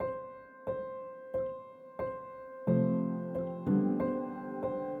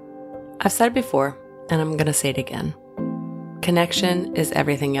I've said it before, and I'm going to say it again. Connection is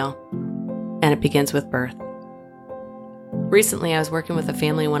everything, y'all. And it begins with birth. Recently, I was working with a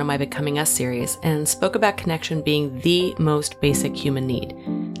family in one of my Becoming Us series and spoke about connection being the most basic human need.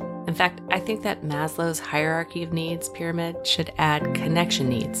 In fact, I think that Maslow's hierarchy of needs pyramid should add connection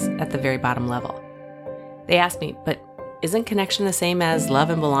needs at the very bottom level. They asked me, but isn't connection the same as love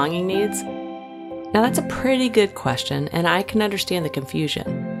and belonging needs? Now that's a pretty good question, and I can understand the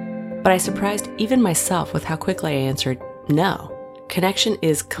confusion. But I surprised even myself with how quickly I answered, no, connection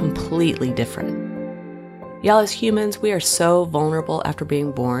is completely different. Y'all, as humans, we are so vulnerable after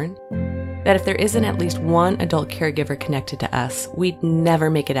being born that if there isn't at least one adult caregiver connected to us, we'd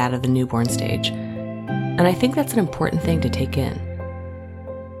never make it out of the newborn stage. And I think that's an important thing to take in.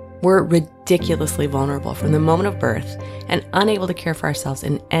 We're ridiculously vulnerable from the moment of birth and unable to care for ourselves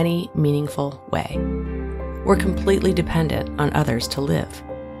in any meaningful way. We're completely dependent on others to live.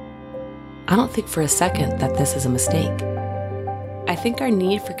 I don't think for a second that this is a mistake. I think our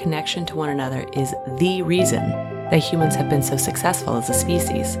need for connection to one another is the reason that humans have been so successful as a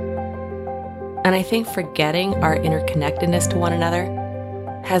species. And I think forgetting our interconnectedness to one another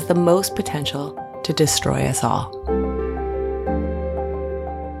has the most potential to destroy us all.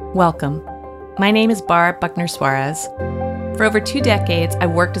 Welcome. My name is Barb Buckner Suarez. For over 2 decades, I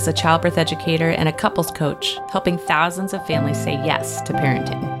worked as a childbirth educator and a couples coach, helping thousands of families say yes to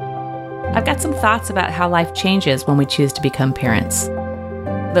parenting. I've got some thoughts about how life changes when we choose to become parents.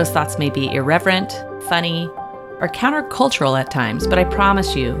 Those thoughts may be irreverent, funny, or countercultural at times, but I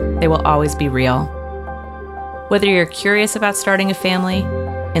promise you, they will always be real. Whether you're curious about starting a family,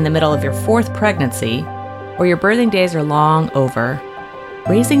 in the middle of your 4th pregnancy, or your birthing days are long over,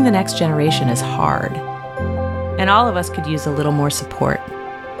 raising the next generation is hard. And all of us could use a little more support.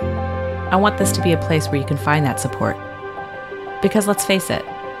 I want this to be a place where you can find that support. Because let's face it,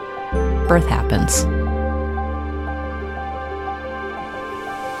 birth happens.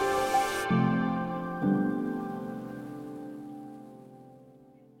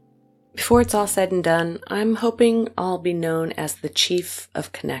 Before it's all said and done, I'm hoping I'll be known as the Chief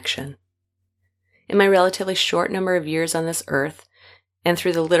of Connection. In my relatively short number of years on this earth, and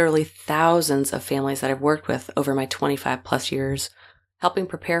through the literally thousands of families that I've worked with over my 25 plus years, helping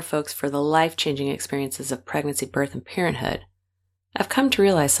prepare folks for the life-changing experiences of pregnancy, birth, and parenthood, I've come to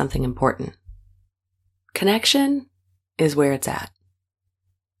realize something important. Connection is where it's at.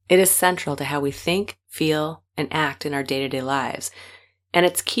 It is central to how we think, feel, and act in our day-to-day lives, and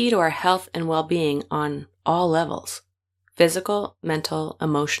it's key to our health and well-being on all levels: physical, mental,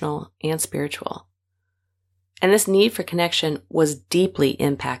 emotional, and spiritual. And this need for connection was deeply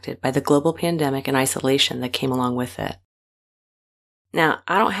impacted by the global pandemic and isolation that came along with it. Now,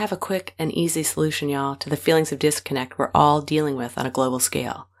 I don't have a quick and easy solution, y'all, to the feelings of disconnect we're all dealing with on a global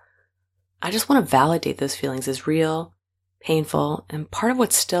scale. I just want to validate those feelings as real, painful, and part of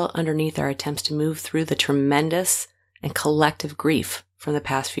what's still underneath our attempts to move through the tremendous and collective grief from the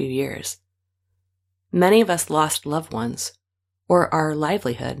past few years. Many of us lost loved ones, or our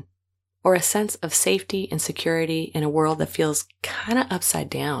livelihood, or a sense of safety and security in a world that feels kind of upside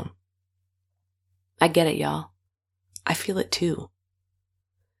down. I get it, y'all. I feel it too.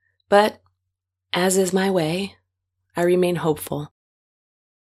 But, as is my way, I remain hopeful.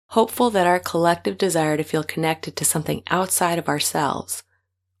 Hopeful that our collective desire to feel connected to something outside of ourselves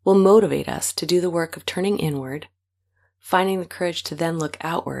will motivate us to do the work of turning inward, finding the courage to then look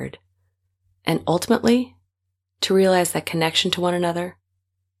outward, and ultimately, to realize that connection to one another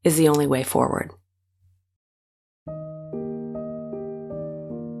is the only way forward.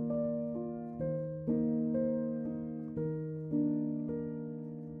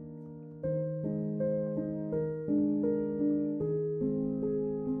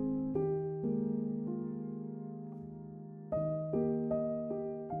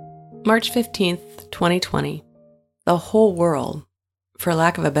 March 15th, 2020, the whole world, for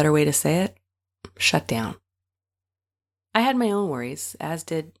lack of a better way to say it, shut down. I had my own worries, as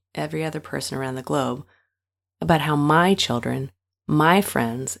did every other person around the globe, about how my children, my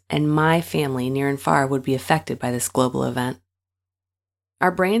friends, and my family near and far would be affected by this global event.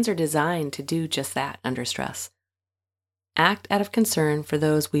 Our brains are designed to do just that under stress. Act out of concern for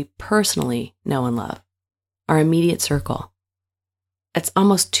those we personally know and love, our immediate circle. It's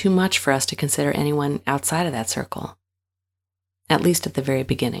almost too much for us to consider anyone outside of that circle, at least at the very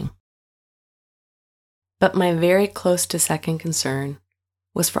beginning. But my very close to second concern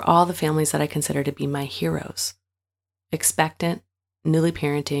was for all the families that I consider to be my heroes, expectant, newly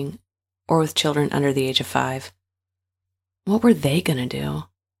parenting, or with children under the age of 5. What were they going to do?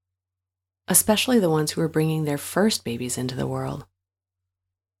 Especially the ones who were bringing their first babies into the world.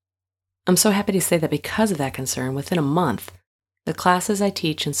 I'm so happy to say that because of that concern, within a month, the classes I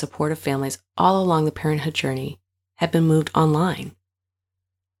teach in support of families all along the parenthood journey have been moved online.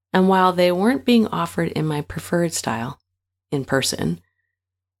 And while they weren't being offered in my preferred style, in person,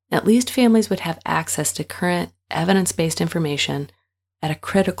 at least families would have access to current evidence-based information at a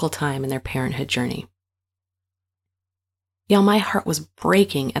critical time in their parenthood journey. Y'all, my heart was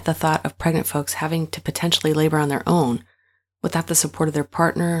breaking at the thought of pregnant folks having to potentially labor on their own without the support of their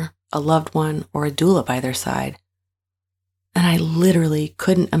partner, a loved one, or a doula by their side. And I literally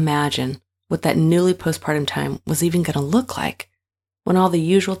couldn't imagine what that newly postpartum time was even going to look like when all the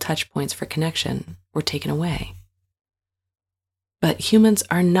usual touch points for connection were taken away. But humans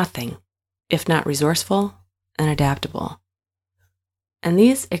are nothing if not resourceful and adaptable. And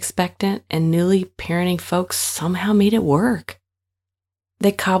these expectant and newly parenting folks somehow made it work.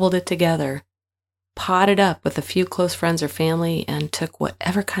 They cobbled it together, potted up with a few close friends or family, and took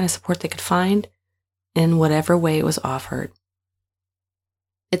whatever kind of support they could find in whatever way it was offered.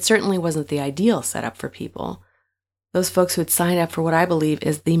 It certainly wasn't the ideal setup for people, those folks who had signed up for what I believe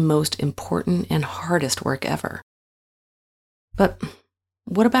is the most important and hardest work ever. But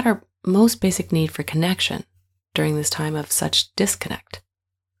what about our most basic need for connection during this time of such disconnect?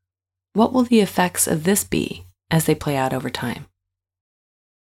 What will the effects of this be as they play out over time?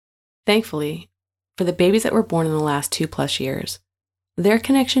 Thankfully, for the babies that were born in the last 2+ years, their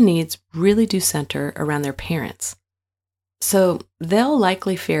connection needs really do center around their parents. So they'll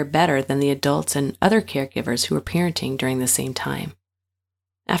likely fare better than the adults and other caregivers who were parenting during the same time.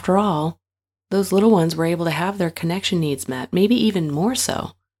 After all, those little ones were able to have their connection needs met, maybe even more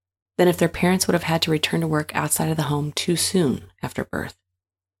so than if their parents would have had to return to work outside of the home too soon after birth.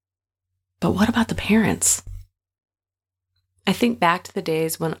 But what about the parents? I think back to the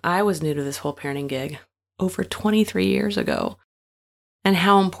days when I was new to this whole parenting gig, over 23 years ago, and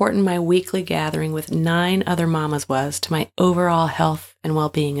how important my weekly gathering with 9 other mamas was to my overall health and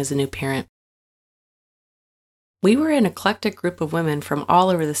well-being as a new parent. We were an eclectic group of women from all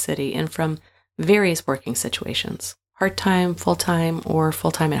over the city and from various working situations, part-time, full-time, or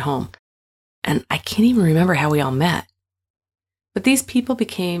full-time at home. And I can't even remember how we all met. But these people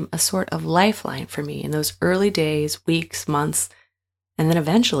became a sort of lifeline for me in those early days, weeks, months, and then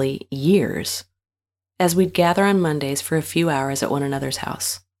eventually years, as we'd gather on Mondays for a few hours at one another's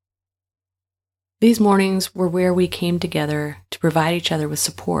house. These mornings were where we came together to provide each other with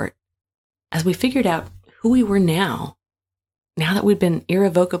support as we figured out who we were now that we'd been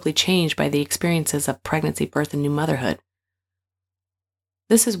irrevocably changed by the experiences of pregnancy, birth, and new motherhood.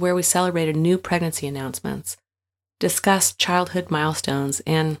 This is where we celebrated new pregnancy announcements, discussed childhood milestones,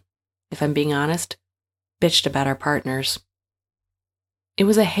 and, if I'm being honest, bitched about our partners. It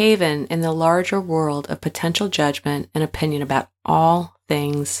was a haven in the larger world of potential judgment and opinion about all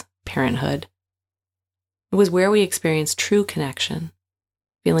things parenthood. It was where we experienced true connection,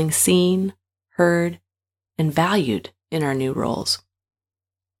 feeling seen, heard, and valued in our new roles.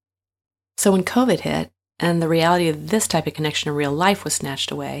 So when COVID hit and the reality of this type of connection in real life was snatched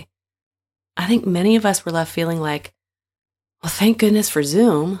away, I think many of us were left feeling like, well, thank goodness for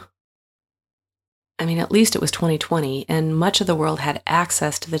Zoom. I mean, at least it was 2020, and much of the world had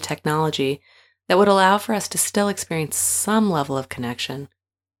access to the technology that would allow for us to still experience some level of connection,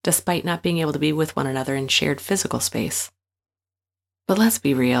 despite not being able to be with one another in shared physical space. But let's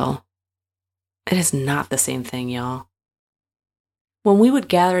be real. It is not the same thing, y'all. When we would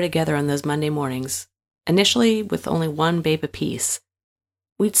gather together on those Monday mornings, initially with only one babe apiece,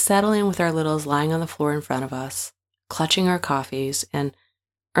 we'd settle in with our littles lying on the floor in front of us, clutching our coffees, and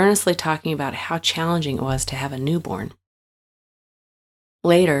earnestly talking about how challenging it was to have a newborn.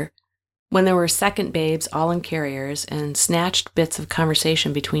 Later, when there were second babes all in carriers and snatched bits of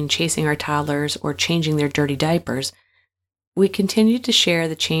conversation between chasing our toddlers or changing their dirty diapers, we continued to share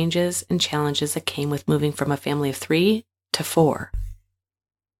the changes and challenges that came with moving from a family of 3 to 4.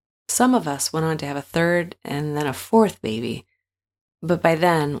 Some of us went on to have a third and then a fourth baby, but by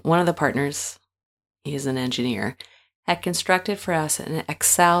then, one of the partners, he is an engineer, had constructed for us an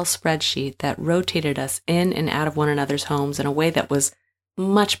Excel spreadsheet that rotated us in and out of one another's homes in a way that was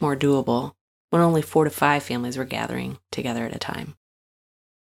much more doable when only 4 to 5 families were gathering together at a time.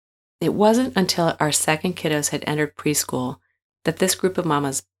 It wasn't until our second kiddos had entered preschool that this group of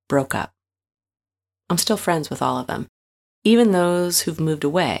mamas broke up. I'm still friends with all of them, even those who've moved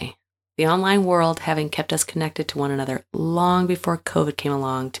away, the online world having kept us connected to one another long before COVID came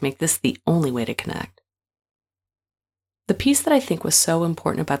along to make this the only way to connect. The piece that I think was so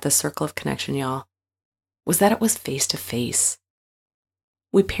important about this circle of connection, y'all, was that it was face-to-face.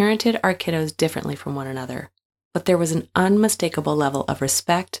 We parented our kiddos differently from one another, but there was an unmistakable level of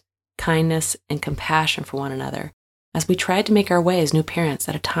respect kindness, and compassion for one another as we tried to make our way as new parents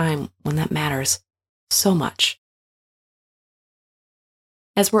at a time when that matters so much.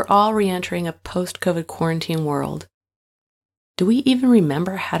 As we're all re-entering a post-COVID quarantine world, do we even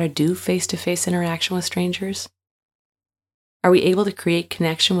remember how to do face-to-face interaction with strangers? Are we able to create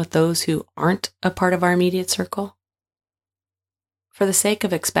connection with those who aren't a part of our immediate circle? For the sake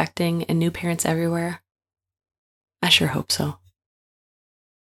of expecting and new parents everywhere, I sure hope so.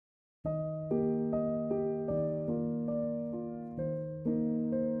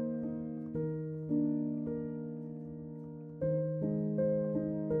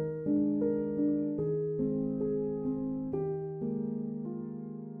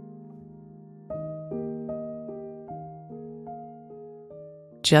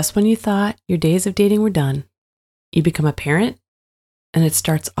 Just when you thought your days of dating were done, you become a parent and it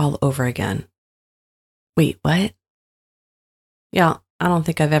starts all over again. Wait, what? Yeah, I don't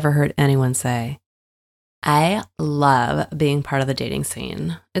think I've ever heard anyone say, I love being part of the dating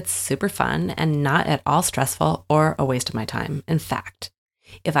scene. It's super fun and not at all stressful or a waste of my time. In fact,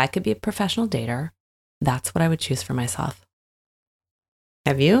 if I could be a professional dater, that's what I would choose for myself.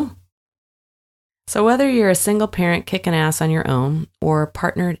 Have you? So whether you're a single parent kicking ass on your own or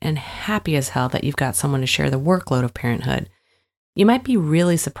partnered and happy as hell that you've got someone to share the workload of parenthood, you might be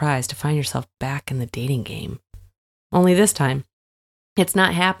really surprised to find yourself back in the dating game. Only this time, it's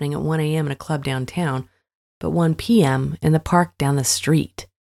not happening at 1 a.m. in a club downtown, but 1 p.m. in the park down the street.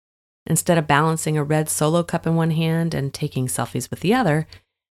 Instead of balancing a red Solo cup in one hand and taking selfies with the other,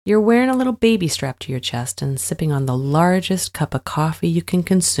 you're wearing a little baby strap to your chest and sipping on the largest cup of coffee you can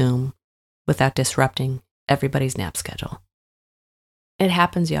consume without disrupting everybody's nap schedule. It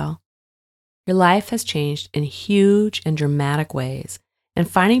happens, y'all. Your life has changed in huge and dramatic ways, and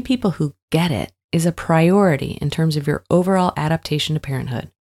finding people who get it is a priority in terms of your overall adaptation to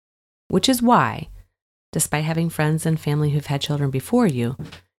parenthood. Which is why, despite having friends and family who've had children before you,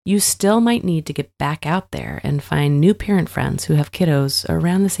 you still might need to get back out there and find new parent friends who have kiddos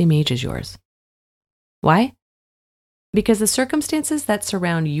around the same age as yours. Why? Because the circumstances that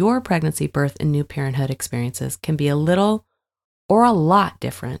surround your pregnancy, birth, and new parenthood experiences can be a little or a lot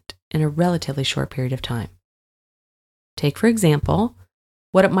different in a relatively short period of time. Take, for example,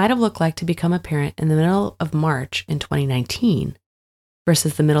 what it might have looked like to become a parent in the middle of March in 2019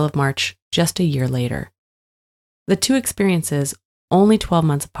 versus the middle of March just a year later. The two experiences, only 12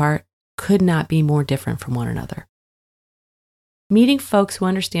 months apart, could not be more different from one another. Meeting folks who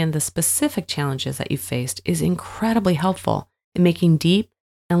understand the specific challenges that you've faced is incredibly helpful in making deep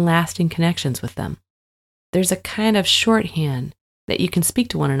and lasting connections with them. There's a kind of shorthand that you can speak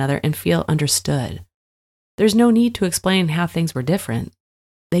to one another and feel understood. There's no need to explain how things were different.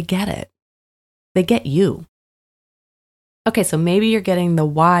 They get it. They get you. Okay, so maybe you're getting the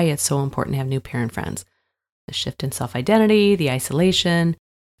why it's so important to have new parent friends. The shift in self-identity, the isolation,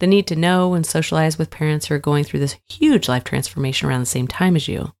 the need to know and socialize with parents who are going through this huge life transformation around the same time as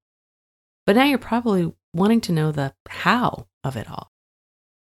you. But now you're probably wanting to know the how of it all.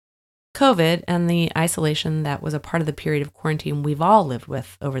 COVID and the isolation that was a part of the period of quarantine we've all lived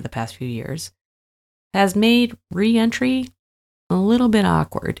with over the past few years has made re-entry a little bit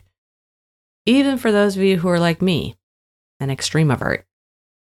awkward, even for those of you who are like me, an extremovert.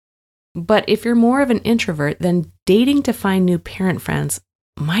 But if you're more of an introvert, then dating to find new parent friends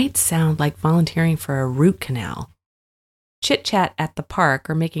might sound like volunteering for a root canal. Chit-chat at the park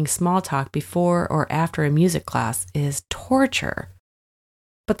or making small talk before or after a music class is torture.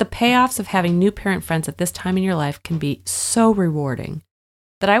 But the payoffs of having new parent friends at this time in your life can be so rewarding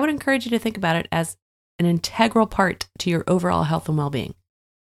that I would encourage you to think about it as an integral part to your overall health and well-being.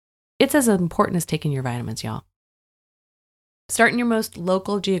 It's as important as taking your vitamins, y'all. Start in your most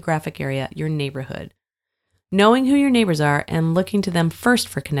local geographic area, your neighborhood. Knowing who your neighbors are and looking to them first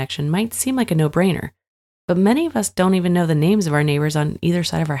for connection might seem like a no-brainer, but many of us don't even know the names of our neighbors on either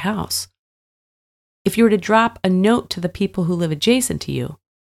side of our house. If you were to drop a note to the people who live adjacent to you,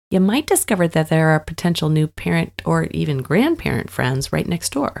 you might discover that there are potential new parent or even grandparent friends right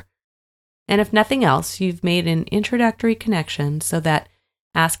next door. And if nothing else, you've made an introductory connection so that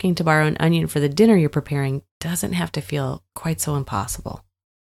asking to borrow an onion for the dinner you're preparing doesn't have to feel quite so impossible.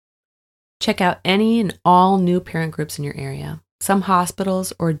 Check out any and all new parent groups in your area. Some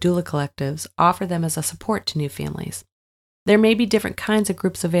hospitals or doula collectives offer them as a support to new families. There may be different kinds of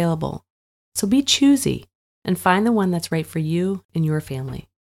groups available, so be choosy and find the one that's right for you and your family.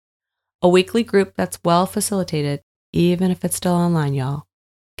 A weekly group that's well facilitated, even if it's still online, y'all,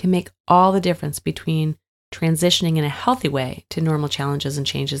 can make all the difference between transitioning in a healthy way to normal challenges and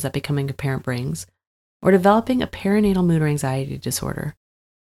changes that becoming a parent brings, or developing a perinatal mood or anxiety disorder.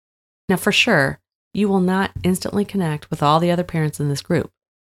 Now, for sure, you will not instantly connect with all the other parents in this group.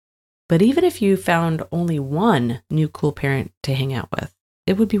 But even if you found only one new cool parent to hang out with,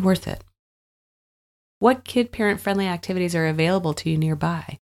 it would be worth it. What kid-parent friendly activities are available to you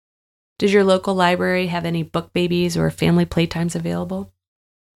nearby? Does your local library have any book babies or family playtimes available?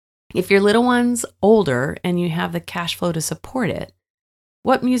 If your little one's older and you have the cash flow to support it,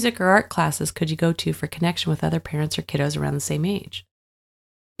 what music or art classes could you go to for connection with other parents or kiddos around the same age?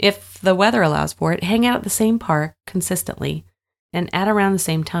 If the weather allows for it, hang out at the same park consistently and at around the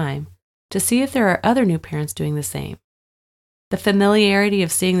same time to see if there are other new parents doing the same. The familiarity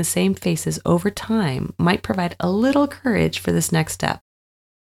of seeing the same faces over time might provide a little courage for this next step.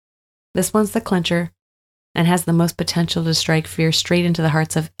 This one's the clincher and has the most potential to strike fear straight into the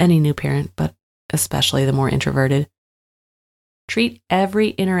hearts of any new parent, but especially the more introverted. Treat every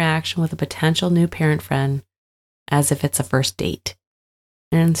interaction with a potential new parent friend as if it's a first date,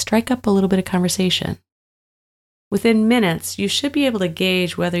 and strike up a little bit of conversation. Within minutes, you should be able to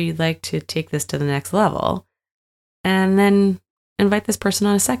gauge whether you'd like to take this to the next level, and then invite this person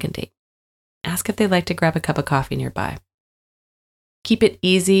on a second date. Ask if they'd like to grab a cup of coffee nearby. Keep it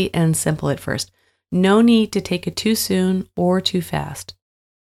easy and simple at first. No need to take it too soon or too fast.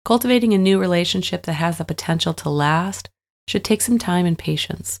 Cultivating a new relationship that has the potential to last should take some time and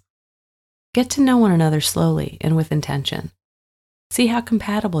patience. Get to know one another slowly and with intention. See how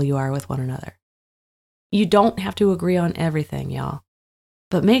compatible you are with one another. You don't have to agree on everything, y'all,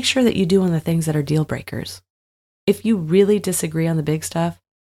 but make sure that you do on the things that are deal breakers. If you really disagree on the big stuff,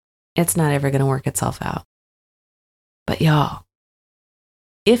 it's not ever going to work itself out. But y'all,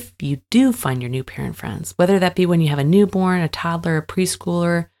 if you do find your new parent friends, whether that be when you have a newborn, a toddler, a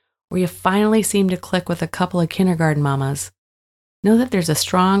preschooler, or you finally seem to click with a couple of kindergarten mamas, know that there's a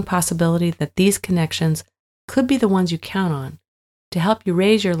strong possibility that these connections could be the ones you count on to help you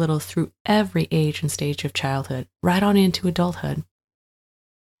raise your littles through every age and stage of childhood, right on into adulthood.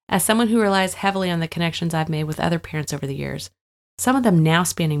 As someone who relies heavily on the connections I've made with other parents over the years, some of them now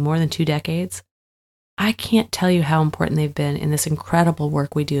spanning more than 2 decades, I can't tell you how important they've been in this incredible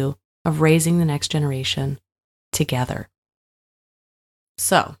work we do of raising the next generation together.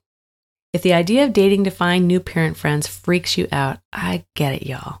 So, if the idea of dating to find new parent friends freaks you out, I get it,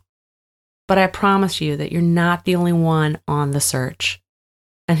 y'all. But I promise you that you're not the only one on the search.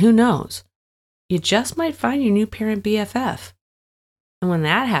 And who knows? You just might find your new parent BFF. And when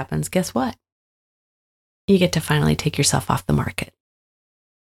that happens, guess what? You get to finally take yourself off the market.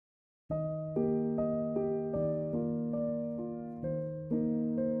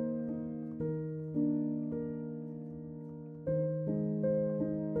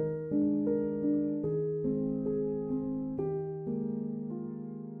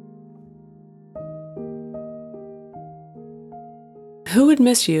 Who would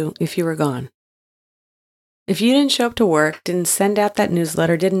miss you if you were gone? If you didn't show up to work, didn't send out that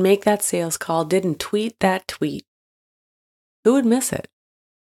newsletter, didn't make that sales call, didn't tweet that tweet, who would miss it?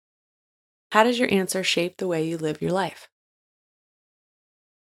 How does your answer shape the way you live your life?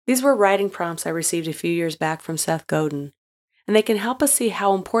 These were writing prompts I received a few years back from Seth Godin, and they can help us see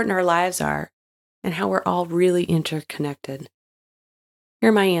how important our lives are and how we're all really interconnected.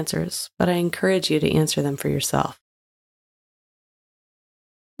 Here are my answers, but I encourage you to answer them for yourself.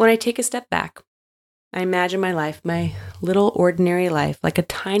 When I take a step back, I imagine my life, my little ordinary life, like a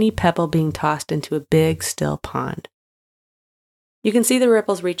tiny pebble being tossed into a big, still pond. You can see the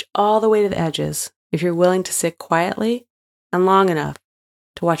ripples reach all the way to the edges if you're willing to sit quietly and long enough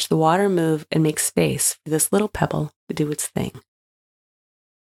to watch the water move and make space for this little pebble to do its thing.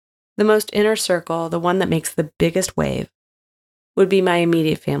 The most inner circle, the one that makes the biggest wave, would be my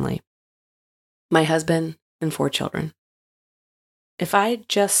immediate family, my husband and 4 children. If I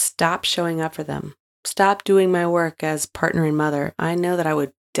just stopped showing up for them, stopped doing my work as partner and mother, I know that I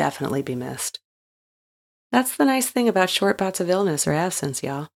would definitely be missed. That's the nice thing about short bouts of illness or absence,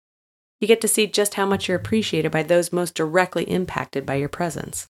 y'all. You get to see just how much you're appreciated by those most directly impacted by your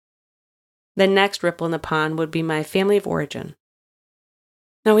presence. The next ripple in the pond would be my family of origin.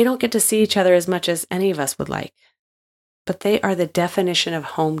 Now, we don't get to see each other as much as any of us would like, but they are the definition of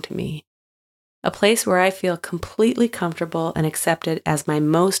home to me. A place where I feel completely comfortable and accepted as my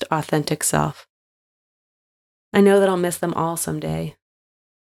most authentic self. I know that I'll miss them all someday.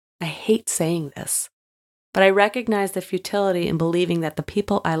 I hate saying this, but I recognize the futility in believing that the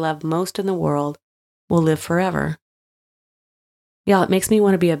people I love most in the world will live forever. Y'all, it makes me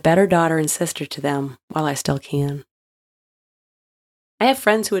want to be a better daughter and sister to them while I still can. I have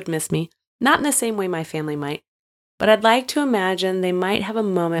friends who would miss me, not in the same way my family might, but I'd like to imagine they might have a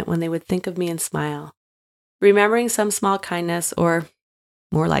moment when they would think of me and smile, remembering some small kindness or,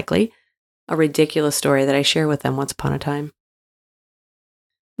 more likely, a ridiculous story that I share with them once upon a time.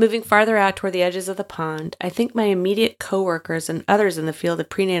 Moving farther out toward the edges of the pond, I think my immediate coworkers and others in the field of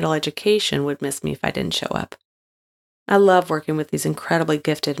prenatal education would miss me if I didn't show up. I love working with these incredibly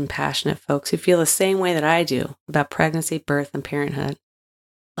gifted and passionate folks who feel the same way that I do about pregnancy, birth, and parenthood.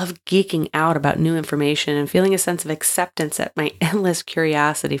 Love geeking out about new information and feeling a sense of acceptance at my endless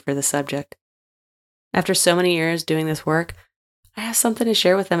curiosity for the subject. After so many years doing this work, I have something to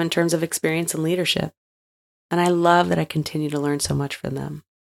share with them in terms of experience and leadership, and I love that I continue to learn so much from them.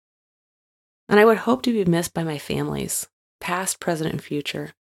 And I would hope to be missed by my families, past, present, and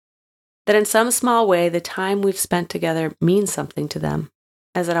future. That in some small way, the time we've spent together means something to them,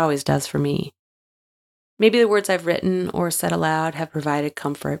 as it always does for me. Maybe the words I've written or said aloud have provided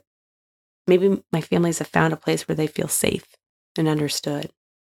comfort. Maybe my families have found a place where they feel safe and understood.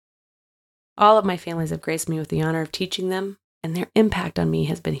 All of my families have graced me with the honor of teaching them, and their impact on me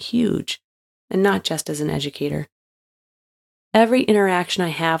has been huge, and not just as an educator. Every interaction I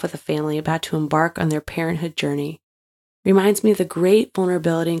have with a family about to embark on their parenthood journey reminds me of the great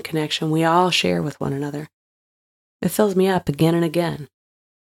vulnerability and connection we all share with one another. It fills me up again and again.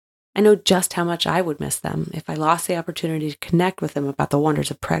 I know just how much I would miss them if I lost the opportunity to connect with them about the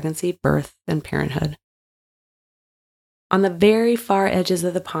wonders of pregnancy, birth, and parenthood. On the very far edges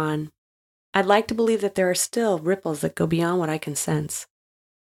of the pond, I'd like to believe that there are still ripples that go beyond what I can sense.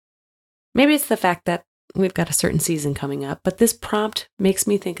 Maybe it's the fact that we've got a certain season coming up, but this prompt makes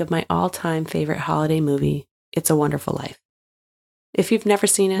me think of my all-time favorite holiday movie, It's a Wonderful Life. If you've never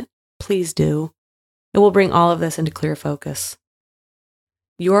seen it, please do. It will bring all of this into clear focus.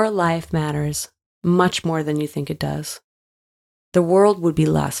 Your life matters much more than you think it does. The world would be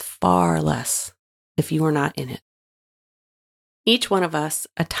less, far less, if you were not in it. Each one of us,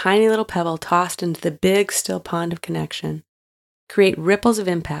 a tiny little pebble tossed into the big, still pond of connection, create ripples of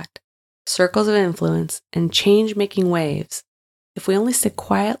impact, circles of influence, and change-making waves if we only sit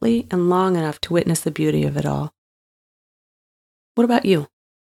quietly and long enough to witness the beauty of it all. What about you?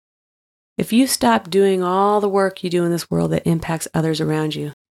 If you stopped doing all the work you do in this world that impacts others around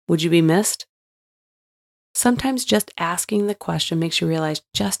you, would you be missed? Sometimes just asking the question makes you realize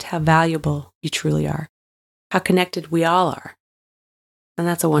just how valuable you truly are, how connected we all are. And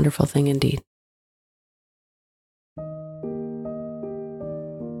that's a wonderful thing indeed.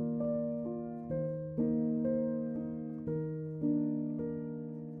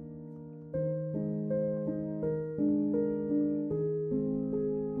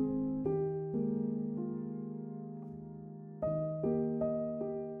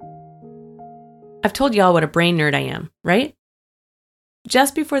 I've told y'all what a brain nerd I am, right?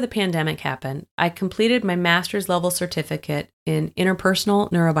 Just before the pandemic happened, I completed my master's level certificate in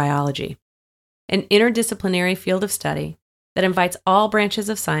interpersonal neurobiology, an interdisciplinary field of study that invites all branches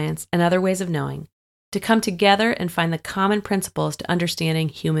of science and other ways of knowing to come together and find the common principles to understanding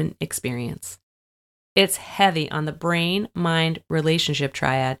human experience. It's heavy on the brain-mind relationship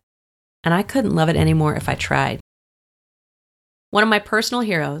triad, and I couldn't love it anymore if I tried. One of my personal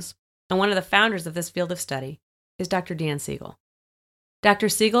heroes, and one of the founders of this field of study, is Dr. Dan Siegel. Dr.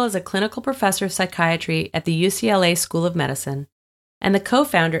 Siegel is a clinical professor of psychiatry at the UCLA School of Medicine and the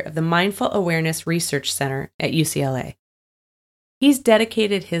co-founder of the Mindful Awareness Research Center at UCLA. He's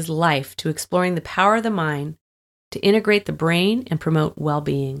dedicated his life to exploring the power of the mind to integrate the brain and promote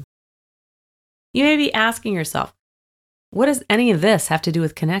well-being. You may be asking yourself, what does any of this have to do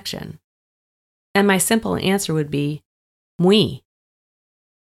with connection? And my simple answer would be, we.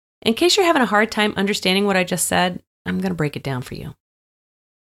 In case you're having a hard time understanding what I just said, I'm going to break it down for you.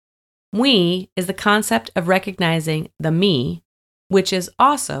 We is the concept of recognizing the me, which is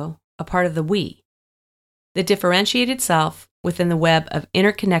also a part of the we, the differentiated self within the web of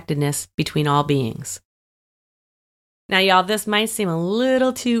interconnectedness between all beings. Now, y'all, this might seem a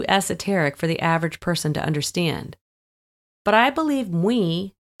little too esoteric for the average person to understand, but I believe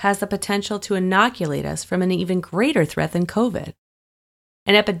we has the potential to inoculate us from an even greater threat than COVID,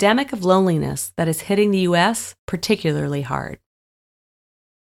 an epidemic of loneliness that is hitting the U.S. particularly hard.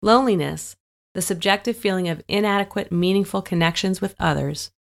 Loneliness, the subjective feeling of inadequate, meaningful connections with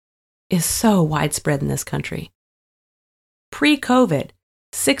others, is so widespread in this country. Pre-COVID,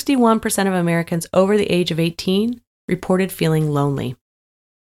 61% of Americans over the age of 18 reported feeling lonely.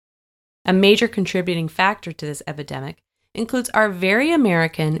 A major contributing factor to this epidemic includes our very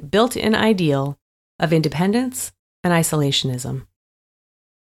American built-in ideal of independence and isolationism.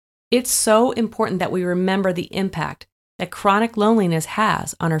 It's so important that we remember the impact that chronic loneliness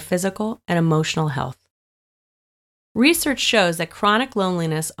has on our physical and emotional health. Research shows that chronic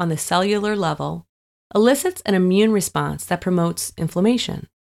loneliness on the cellular level elicits an immune response that promotes inflammation.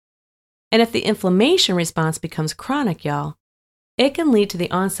 And if the inflammation response becomes chronic, y'all, it can lead to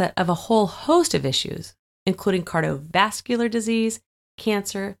the onset of a whole host of issues, including cardiovascular disease,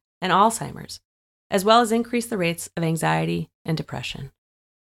 cancer, and Alzheimer's, as well as increase the rates of anxiety and depression.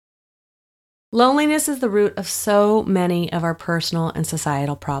 Loneliness is the root of so many of our personal and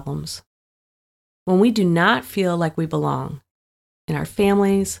societal problems. When we do not feel like we belong in our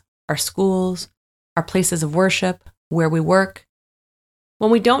families, our schools, our places of worship, where we work,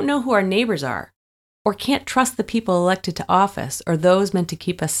 when we don't know who our neighbors are, or can't trust the people elected to office or those meant to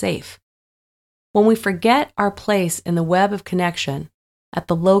keep us safe, when we forget our place in the web of connection at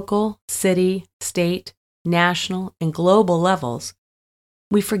the local, city, state, national, and global levels,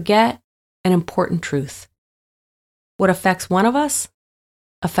 we forget an important truth. What affects one of us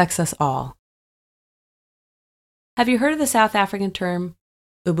affects us all. Have you heard of the South African term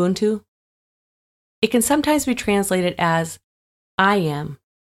Ubuntu? It can sometimes be translated as I am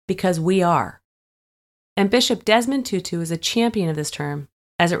because we are. And Bishop Desmond Tutu is a champion of this term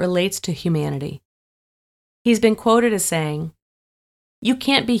as it relates to humanity. He's been quoted as saying, "You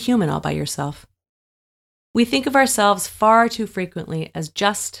can't be human all by yourself." We think of ourselves far too frequently as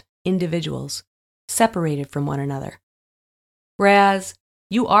just individuals, separated from one another. Whereas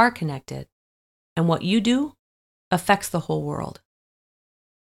you are connected, and what you do affects the whole world.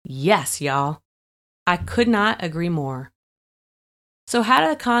 Yes, y'all. I could not agree more. So how do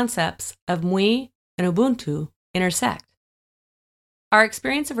the concepts of Mui and Ubuntu intersect? Our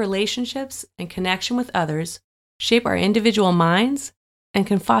experience of relationships and connection with others shape our individual minds and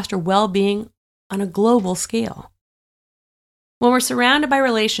can foster well-being on a global scale. When we're surrounded by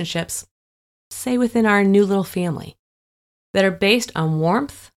relationships, say within our new little family, that are based on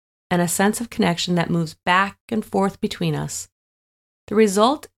warmth and a sense of connection that moves back and forth between us, the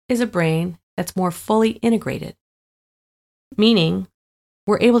result is a brain that's more fully integrated, meaning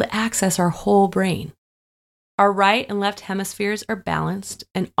we're able to access our whole brain. Our right and left hemispheres are balanced,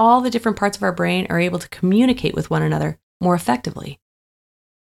 and all the different parts of our brain are able to communicate with one another more effectively.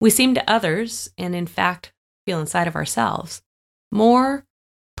 We seem to others, and in fact feel inside of ourselves, more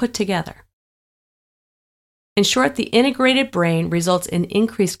put together. In short, the integrated brain results in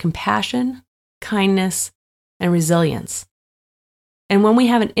increased compassion, kindness, and resilience. And when we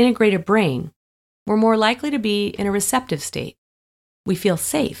have an integrated brain, we're more likely to be in a receptive state. We feel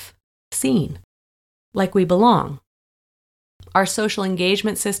safe, seen, like we belong. Our social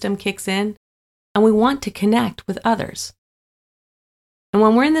engagement system kicks in, and we want to connect with others. And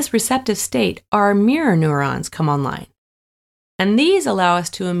when we're in this receptive state, our mirror neurons come online. And these allow us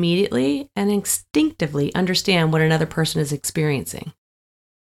to immediately and instinctively understand what another person is experiencing.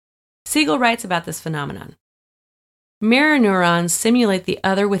 Siegel writes about this phenomenon. Mirror neurons simulate the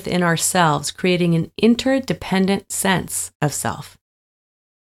other within ourselves, creating an interdependent sense of self.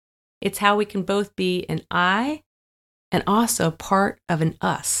 It's how we can both be an I and also part of an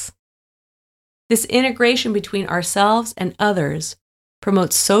us. This integration between ourselves and others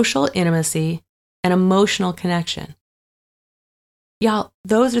promotes social intimacy and emotional connection. Y'all,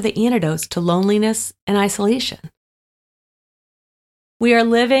 those are the antidotes to loneliness and isolation. We are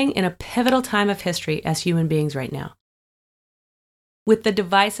living in a pivotal time of history as human beings right now. With the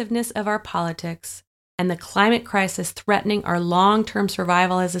divisiveness of our politics and the climate crisis threatening our long-term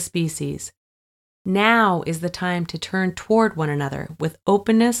survival as a species, now is the time to turn toward one another with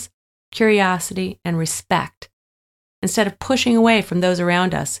openness, curiosity, and respect, instead of pushing away from those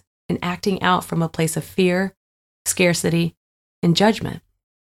around us and acting out from a place of fear, scarcity, and judgment.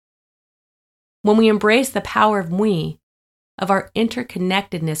 When we embrace the power of we, of our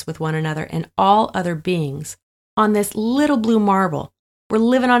interconnectedness with one another and all other beings, on this little blue marble we're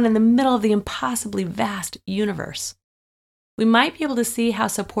living on in the middle of the impossibly vast universe, we might be able to see how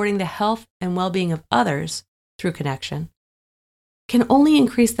supporting the health and well-being of others through connection can only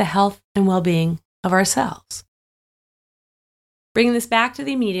increase the health and well-being of ourselves. Bringing this back to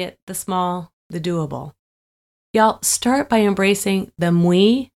the immediate, the small, the doable. Y'all, start by embracing the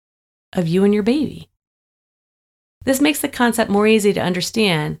we of you and your baby. This makes the concept more easy to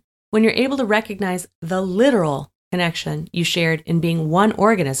understand when you're able to recognize the literal connection you shared in being one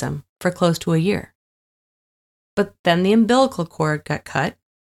organism for close to a year. But then the umbilical cord got cut,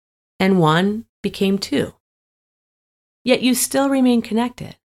 and one became two. Yet you still remain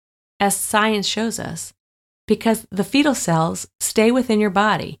connected, as science shows us, because the fetal cells stay within your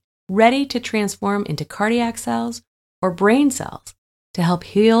body, ready to transform into cardiac cells or brain cells to help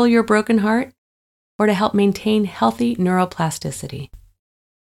heal your broken heart or to help maintain healthy neuroplasticity.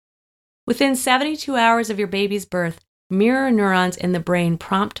 Within 72 hours of your baby's birth, mirror neurons in the brain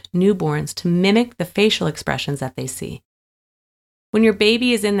prompt newborns to mimic the facial expressions that they see. When your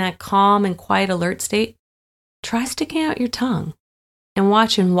baby is in that calm and quiet alert state, try sticking out your tongue and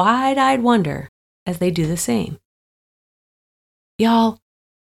watch in wide-eyed wonder as they do the same. Y'all,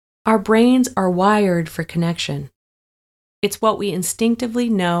 our brains are wired for connection. It's what we instinctively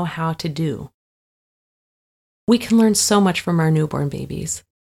know how to do. We can learn so much from our newborn babies.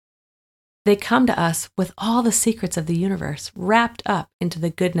 They come to us with all the secrets of the universe wrapped up into the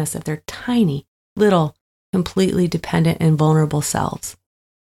goodness of their tiny, little, completely dependent and vulnerable selves.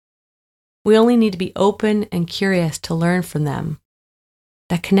 We only need to be open and curious to learn from them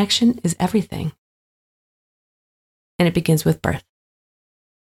that connection is everything. And it begins with birth.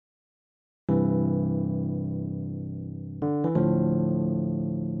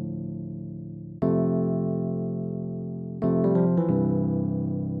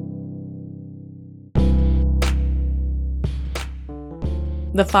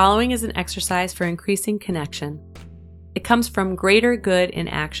 The following is an exercise for increasing connection. It comes from Greater Good in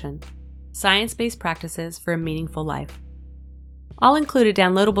Action, science-based practices for a meaningful life. I'll include a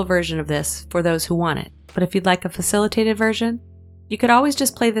downloadable version of this for those who want it, but if you'd like a facilitated version, you could always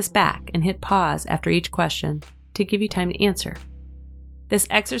just play this back and hit pause after each question to give you time to answer. This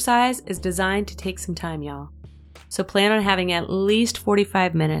exercise is designed to take some time, y'all, so plan on having at least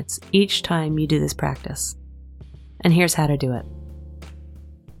 45 minutes each time you do this practice. And here's how to do it.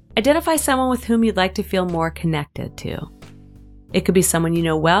 Identify someone with whom you'd like to feel more connected to. It could be someone you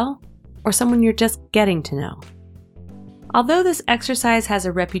know well, or someone you're just getting to know. Although this exercise has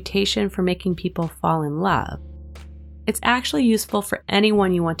a reputation for making people fall in love, it's actually useful for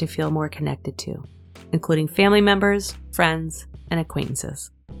anyone you want to feel more connected to, including family members, friends, and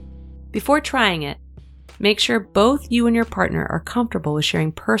acquaintances. Before trying it, make sure both you and your partner are comfortable with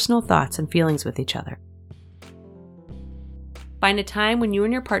sharing personal thoughts and feelings with each other. Find a time when you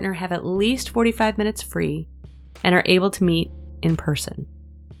and your partner have at least 45 minutes free and are able to meet in person.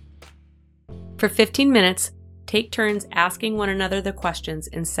 For 15 minutes, take turns asking one another the questions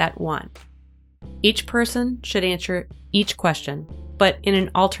in set 1. Each person should answer each question, but in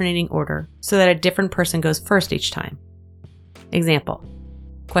an alternating order so that a different person goes first each time. Example: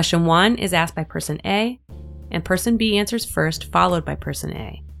 question 1 is asked by person A, and person B answers first, followed by person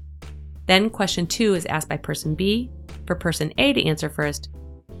A. Then question 2 is asked by person B, for person A to answer first,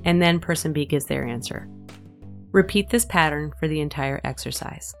 and then person B gives their answer. Repeat this pattern for the entire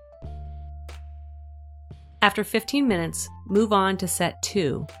exercise. After 15 minutes, move on to set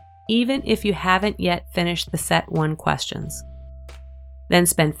 2, even if you haven't yet finished the set 1 questions. Then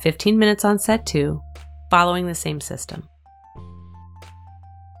spend 15 minutes on set 2, following the same system.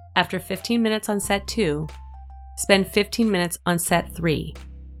 After 15 minutes on set 2, spend 15 minutes on set 3.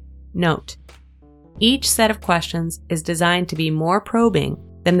 Note: each set of questions is designed to be more probing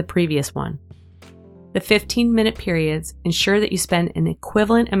than the previous one. The 15-minute periods ensure that you spend an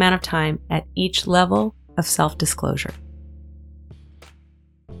equivalent amount of time at each level of self-disclosure.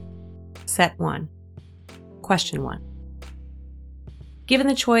 Set 1. Question 1. Given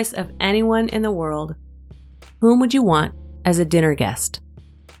the choice of anyone in the world, whom would you want as a dinner guest?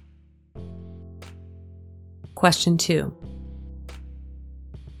 Question 2.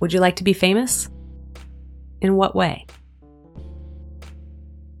 Would you like to be famous? In what way?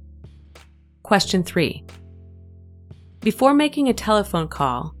 Question 3. Before making a telephone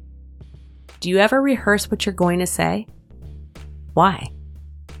call, do you ever rehearse what you're going to say? Why?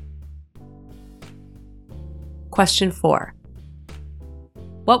 Question 4.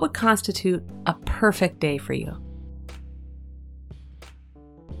 What would constitute a perfect day for you?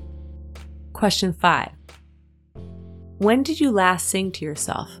 Question 5. When did you last sing to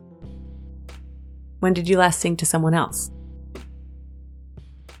yourself? When did you last sing to someone else?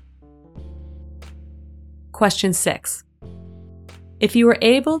 Question 6. If you were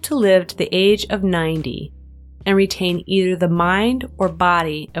able to live to the age of 90 and retain either the mind or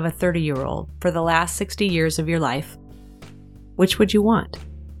body of a 30-year-old for the last 60 years of your life, which would you want?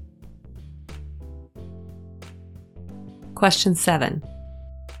 Question 7.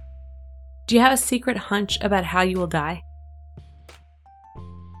 Do you have a secret hunch about how you will die?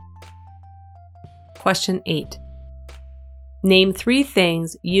 Question 8. Name 3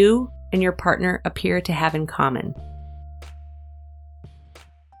 things you and your partner appear to have in common.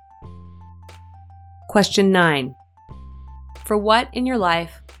 Question 9. For what in your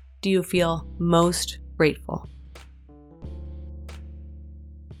life do you feel most grateful?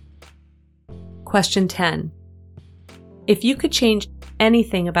 Question 10. If you could change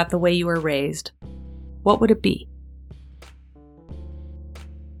anything about the way you were raised, what would it be?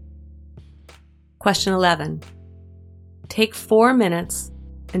 Question 11. Take 4 minutes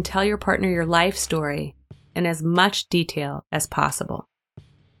and tell your partner your life story in as much detail as possible.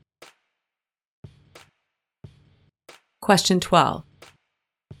 Question 12.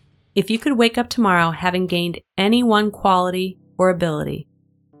 If you could wake up tomorrow having gained any one quality or ability,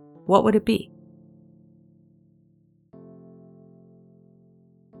 what would it be?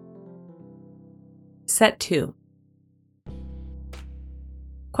 Set 2.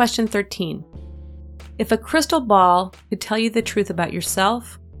 Question 13. If a crystal ball could tell you the truth about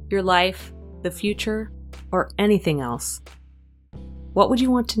yourself, your life, the future, or anything else, what would you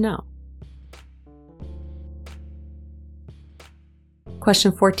want to know?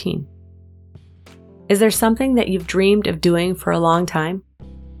 Question 14. Is there something that you've dreamed of doing for a long time?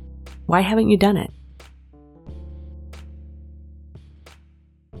 Why haven't you done it?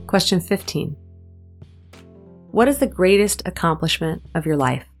 Question 15. What is the greatest accomplishment of your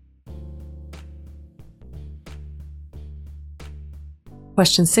life?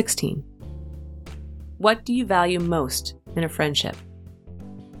 Question 16. What do you value most in a friendship?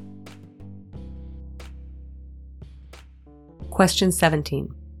 Question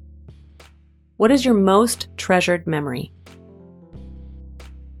 17. What is your most treasured memory?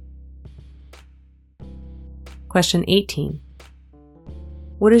 Question 18.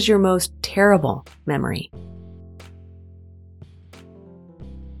 What is your most terrible memory?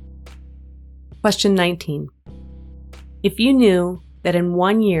 Question 19. If you knew that in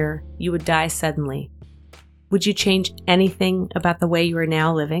 1 year you would die suddenly, would you change anything about the way you are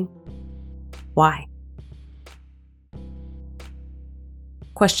now living? Why?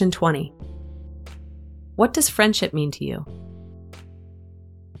 Question 20. What does friendship mean to you?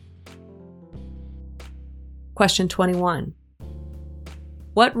 Question 21.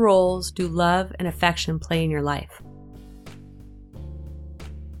 What roles do love and affection play in your life?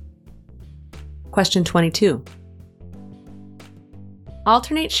 Question 22.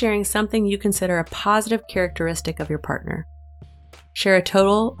 Alternate sharing something you consider a positive characteristic of your partner. Share a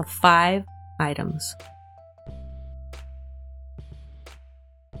total of 5 items.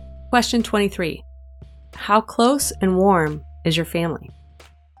 Question 23. How close and warm is your family?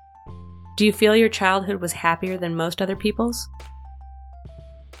 Do you feel your childhood was happier than most other people's?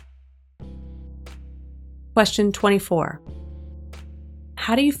 Question 24.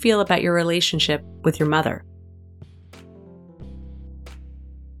 How do you feel about your relationship with your mother?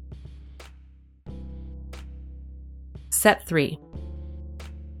 Set 3.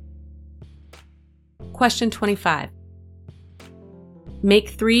 Question 25. Make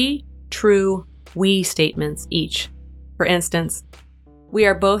 3 true we statements each. For instance, we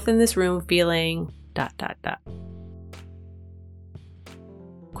are both in this room feeling ...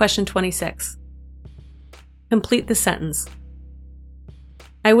 Question 26. Complete the sentence.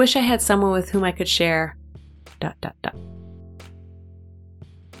 I wish I had someone with whom I could share ...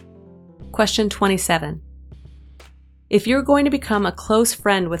 Question 27. If you're going to become a close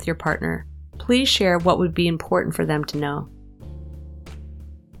friend with your partner, please share what would be important for them to know.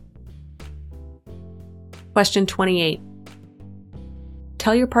 Question 28.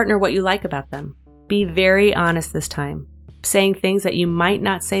 Tell your partner what you like about them. Be very honest this time, saying things that you might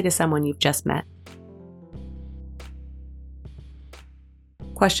not say to someone you've just met.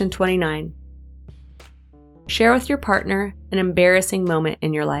 Question 29. Share with your partner an embarrassing moment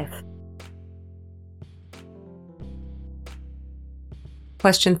in your life.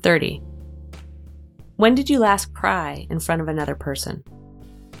 Question 30. When did you last cry in front of another person?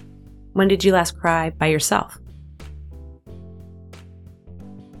 When did you last cry by yourself?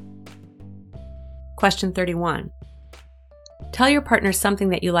 Question 31. Tell your partner something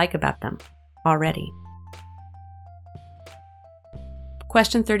that you like about them already.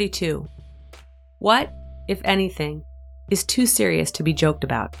 Question 32. What, if anything, is too serious to be joked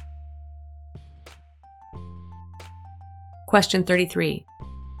about? Question 33.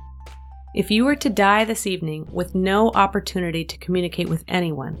 If you were to die this evening with no opportunity to communicate with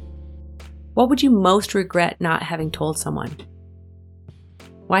anyone, what would you most regret not having told someone?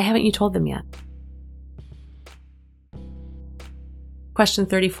 Why haven't you told them yet? Question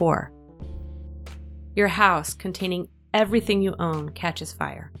 34. Your house containing everything you own catches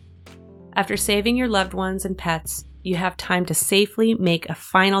fire. After saving your loved ones and pets, you have time to safely make a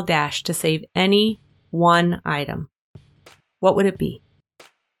final dash to save any one item. What would it be?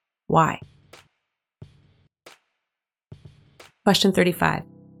 Why? Question 35.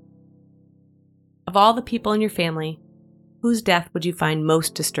 Of all the people in your family, whose death would you find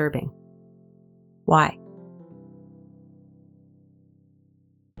most disturbing? Why?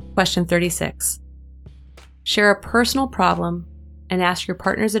 Question 36. Share a personal problem and ask your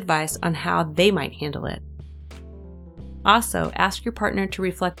partner's advice on how they might handle it. Also, ask your partner to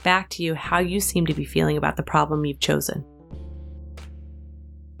reflect back to you how you seem to be feeling about the problem you've chosen.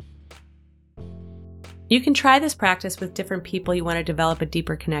 You can try this practice with different people you want to develop a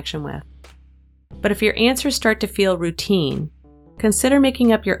deeper connection with. But if your answers start to feel routine, consider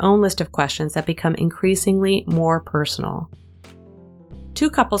making up your own list of questions that become increasingly more personal. Two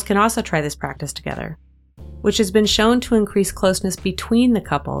couples can also try this practice together, which has been shown to increase closeness between the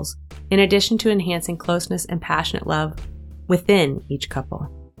couples, in addition to enhancing closeness and passionate love within each couple.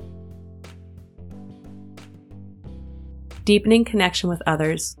 Deepening connection with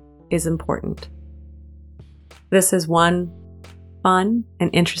others is important. This is one fun and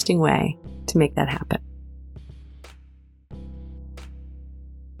interesting way to make that happen.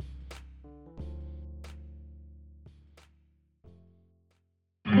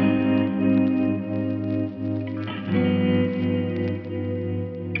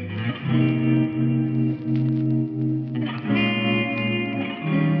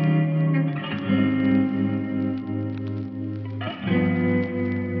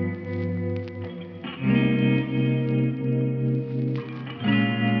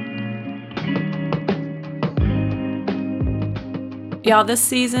 Y'all, this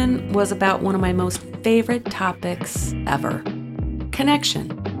season was about one of my most favorite topics ever: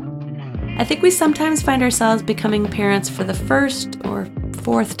 connection. I think we sometimes find ourselves becoming parents for the first or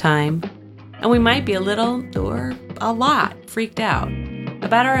fourth time, and we might be a little or a lot freaked out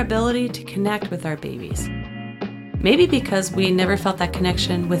about our ability to connect with our babies. Maybe because we never felt that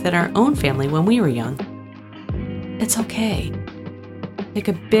connection within our own family when we were young. It's okay. Take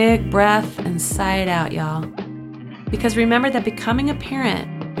a big breath and sigh it out, y'all. Because remember that becoming a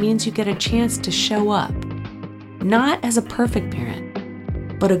parent means you get a chance to show up, not as a perfect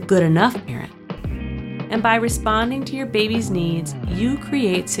parent, but a good enough parent. And by responding to your baby's needs, you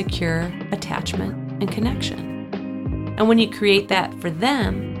create secure attachment and connection. And when you create that for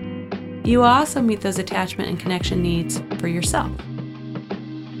them, you also meet those attachment and connection needs for yourself.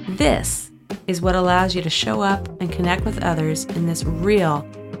 This is what allows you to show up and connect with others in this real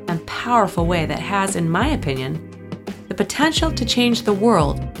and powerful way that has, in my opinion, the potential to change the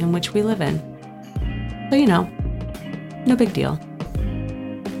world in which we live in. So, no big deal.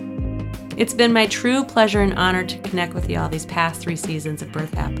 It's been my true pleasure and honor to connect with you all these past 3 seasons of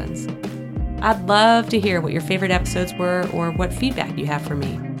Birth Happens. I'd love to hear what your favorite episodes were or what feedback you have for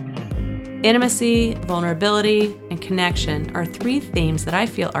me. Intimacy, vulnerability, and connection are 3 themes that I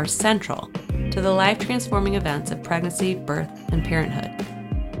feel are central to the life-transforming events of pregnancy, birth, and parenthood.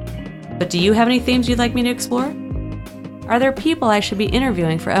 But do you have any themes you'd like me to explore? Are there people I should be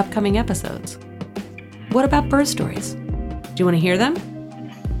interviewing for upcoming episodes? What about birth stories? Do you want to hear them?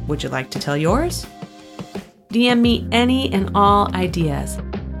 Would you like to tell yours? DM me any and all ideas.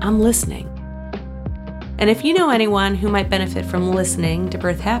 I'm listening. And if you know anyone who might benefit from listening to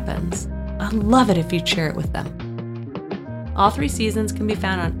Birth Happens, I'd love it if you'd share it with them. All 3 seasons can be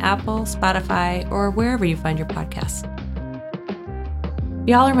found on Apple, Spotify, or wherever you find your podcasts.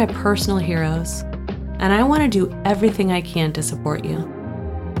 Y'all are my personal heroes, and I want to do everything I can to support you.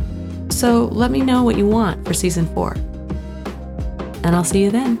 So let me know what you want for season 4. And I'll see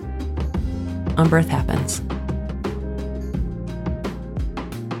you then on Birth Happens.